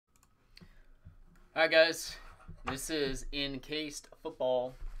Alright guys, this is Encased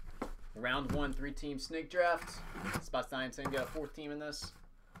Football. Round 1, 3-team snake draft. Spots 9 and 10, got a 4th team in this.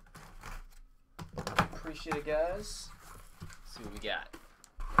 Appreciate it guys. Let's see what we got.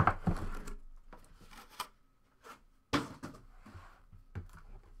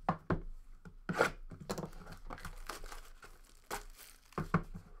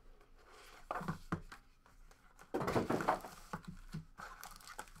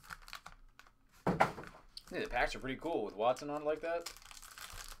 Yeah, the packs are pretty cool with Watson on it like that.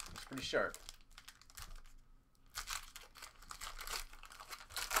 It's pretty sharp.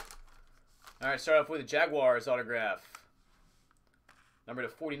 Alright, start off with the Jaguars autograph. Number to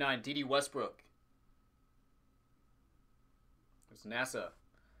 49, D.D. Westbrook. There's NASA.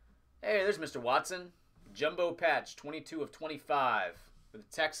 Hey, there's Mr. Watson. Jumbo patch, 22 of 25 for the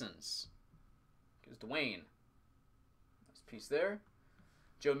Texans. Goes Dwayne. Nice piece there.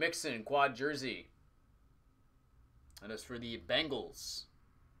 Joe Mixon, quad jersey. And as for the Bengals,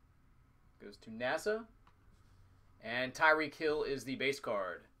 goes to NASA. And Tyreek Hill is the base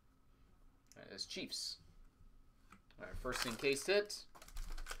card. As Chiefs. All right, first encased hit.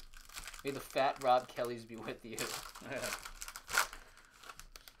 May the fat Rob Kellys be with you.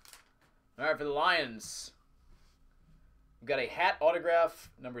 All right, for the Lions, we've got a hat autograph,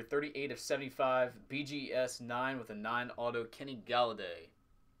 number 38 of 75, BGS 9 with a 9 auto, Kenny Galladay.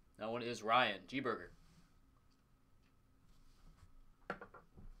 That one is Ryan G. Burger.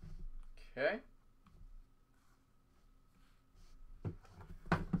 Okay.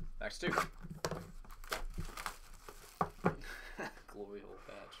 Next two. Glory hole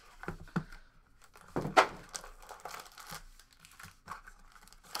patch.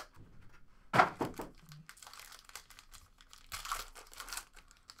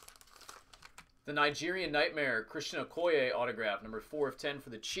 The Nigerian Nightmare, Christian Okoye autograph, number 4 of 10 for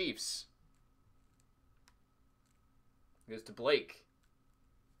the Chiefs. Goes to Blake.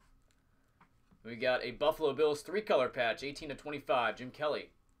 We got a Buffalo Bills 3-color patch, 18 of 25, Jim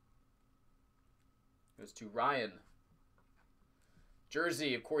Kelly. Goes to Ryan.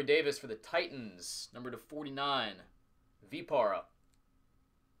 Jersey of Corey Davis for the Titans, number to 49, Vipara.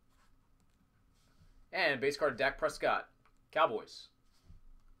 And base card Dak Prescott, Cowboys.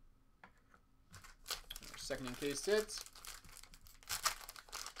 Our second encased hit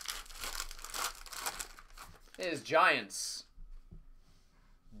is Giants.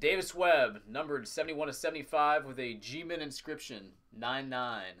 Davis Webb, numbered 71 of 75 with a G-Min inscription,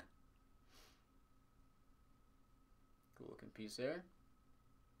 99. Cool looking piece there.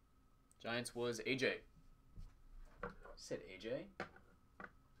 Giants was AJ. Said AJ.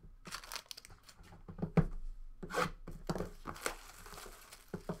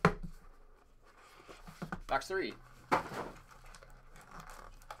 Box 3.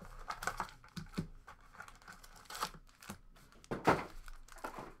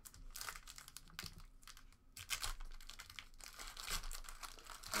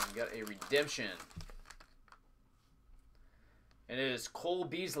 We got a redemption. And it is Cole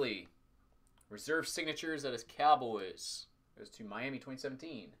Beasley. Reserve signatures at his Cowboys. Goes to Miami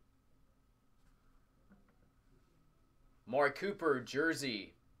 2017. Mari Cooper,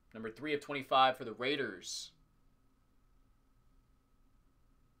 jersey. Number 3 of 25 for the Raiders.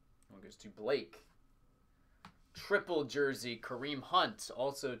 One goes to Blake. Triple jersey, Kareem Hunt.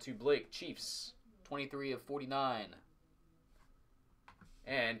 Also to Blake, Chiefs. 23 of 49.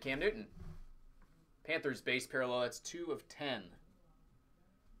 And Cam Newton. Panthers base parallel. That's 2 of 10.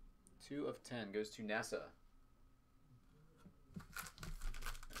 2 of 10 goes to NASA.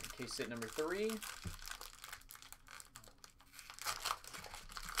 Case hit number 3.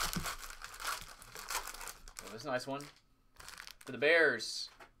 Oh, that's a nice one. For the Bears.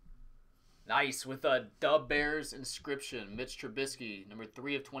 Nice, with a Dub Bears inscription. Mitch Trubisky, number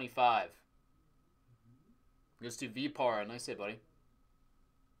 3 of 25. Goes to Vipara. Nice hit, buddy.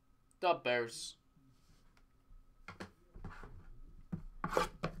 Dub Bears.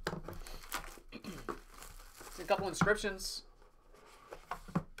 A couple inscriptions.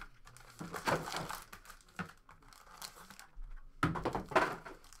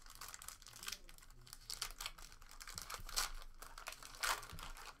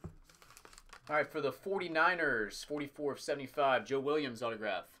 All right, for the 49ers, 44 of 75, Joe Williams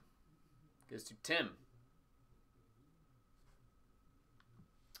autograph. Goes to Tim.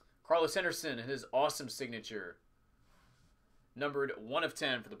 Carlos Henderson, his awesome signature. Numbered 1 of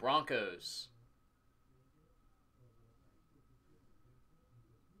 10 for the Broncos.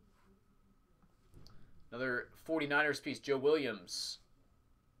 Another 49ers piece, Joe Williams.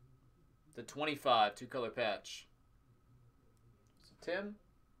 The 25, 2-color patch. So Tim.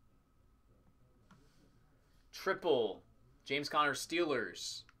 Triple. James Conner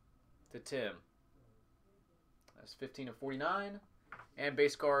Steelers to Tim. That's 15 of 49. And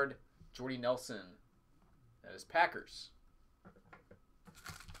base card, Jordy Nelson. That is Packers.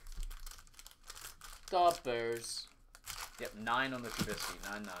 The Bears. Yep, 9 on the Trubisky.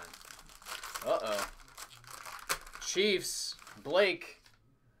 9-9. Uh-oh. Chiefs. Blake.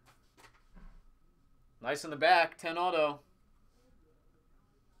 Nice on the back. 10 auto.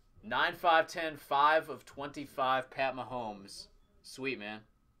 9-5-10. 5 of 25. Pat Mahomes. Sweet, man.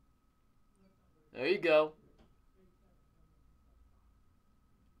 There you go.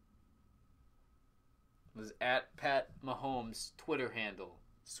 Was at Pat Mahomes' Twitter handle.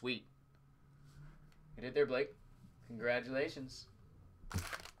 Sweet. You did there, Blake. Congratulations.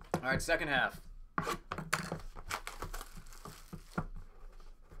 All right, second half.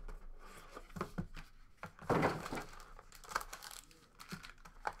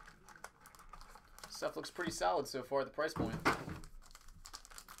 Stuff looks pretty solid so far at the price point.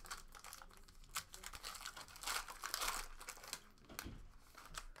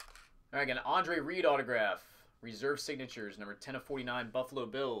 All right, again, Andre Reed autograph. Reserve signatures, number 10 of 49, Buffalo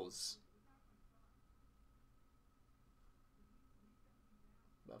Bills.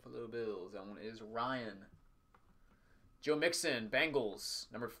 Buffalo Bills. That one is Ryan. Joe Mixon,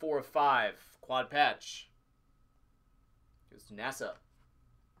 Bengals, number 4 of 5, quad patch. Goes to NASA.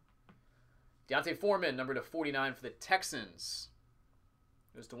 Deontay Foreman, number to 49 for the Texans.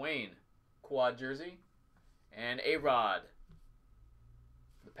 Goes to Wayne, quad jersey. And A-Rod.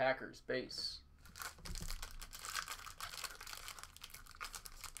 The Packers, base.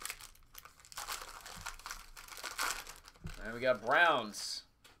 And we got Browns.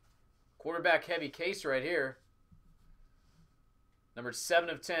 Quarterback heavy case right here. Number 7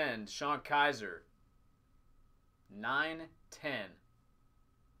 of 10, Sean Kaiser. 9-10.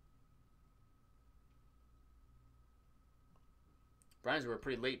 Browns were a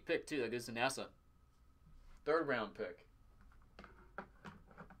pretty late pick, too. That goes to NASA. 3rd round pick.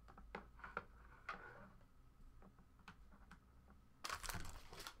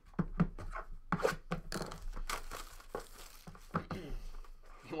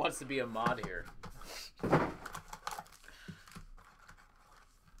 He wants to be a mod here. Another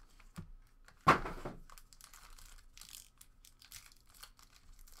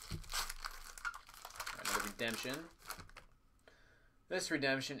redemption. This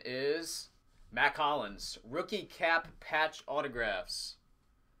redemption is Mac Hollins. Rookie cap patch autographs.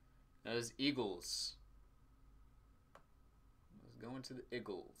 That is Eagles. Let's go into the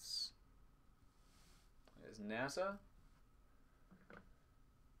Eagles. That is NASA.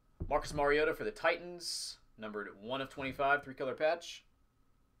 Marcus Mariota for the Titans. Numbered 1 of 25, 3-color patch.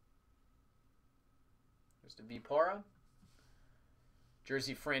 There's the Vipara.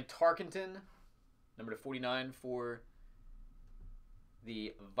 Jersey Fran Tarkenton. Number 49 for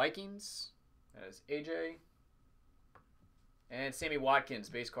the Vikings. That is AJ. And Sammy Watkins,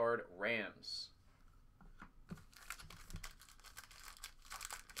 base card, Rams.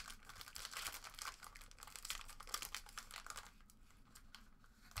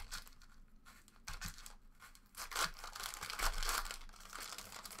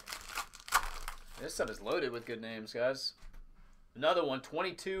 This set is loaded with good names, guys. Another one,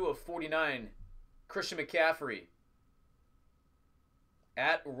 22 of 49, Christian McCaffrey.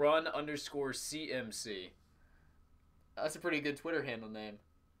 At run_CMC. That's a pretty good Twitter handle name.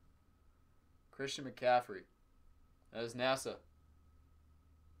 Christian McCaffrey. That is NASA.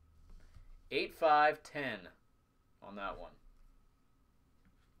 8-5-10 on that one.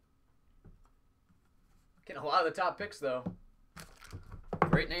 Getting a lot of the top picks, though.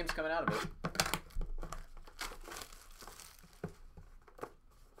 Great names coming out of it.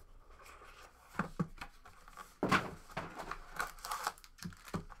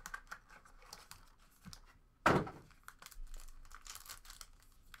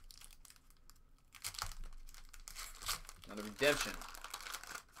 Another redemption.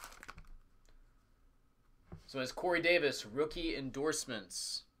 So it's Corey Davis, rookie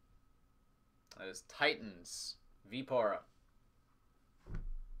endorsements. That is Titans, Vipara.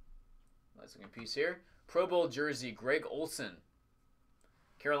 Nice looking piece here. Pro Bowl jersey, Greg Olsen.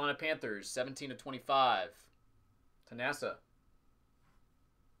 Carolina Panthers, 17 of 25. To NASA.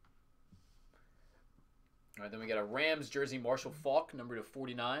 All right, then we got a Rams jersey, Marshall Faulk, number to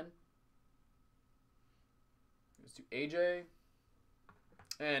 49. Goes to AJ.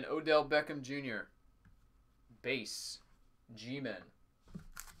 And Odell Beckham Jr. Base. G-Men.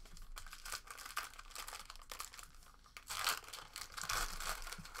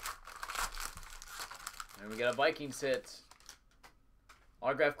 And we got a Vikings hit.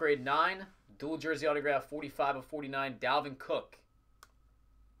 Autograph grade 9. Dual jersey autograph, 45 of 49, Dalvin Cook.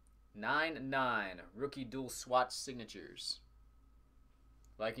 9-9. Rookie dual swatch signatures.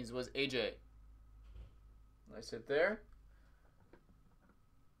 Vikings was AJ. Nice hit there.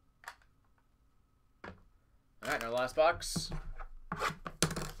 All right, in our last box.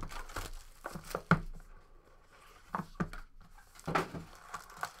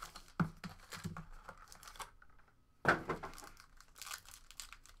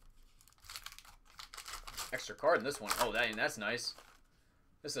 Extra card in this one. Oh, that's nice.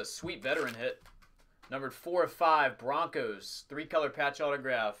 This is a sweet veteran hit. Numbered 4 of 5, Broncos. 3-color patch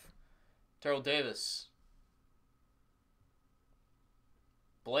autograph. Terrell Davis.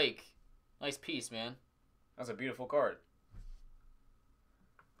 Blake. Nice piece, man. That's a beautiful card.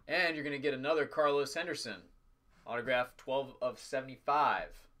 And you're going to get another Carlos Henderson. Autograph 12 of 75.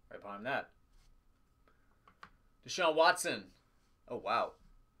 Right behind that. Deshaun Watson. Oh, wow.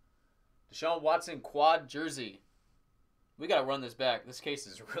 Deshaun Watson quad jersey. We got to run this back. This case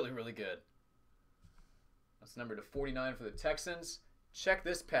is really, really good. That's numbered to 49 for the Texans. Check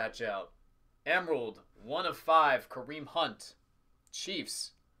this patch out. Emerald, 1 of 5, Kareem Hunt.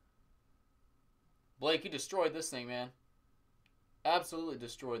 Chiefs. Blake, you destroyed this thing, man. Absolutely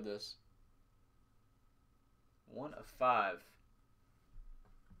destroyed this. 1 of 5.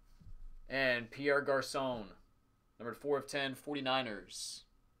 And Pierre Garçon, numbered 4 of 10, 49ers.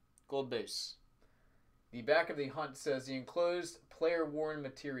 Gold base. The back of the Hunt says the enclosed player worn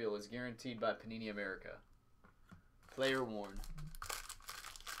material is guaranteed by Panini America. Player worn.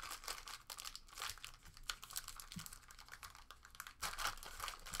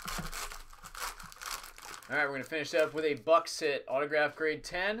 All right, we're going to finish up with a Bucks hit. Autograph grade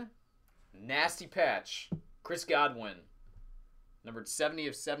 10. Nasty patch. Chris Godwin. Numbered 70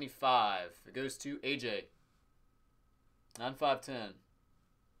 of 75. It goes to AJ. 9/5/10.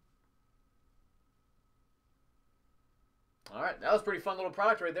 All right, that was a pretty fun little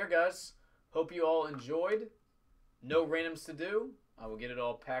product right there, guys. Hope you all enjoyed. No randoms to do. I will get it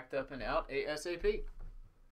all packed up and out ASAP.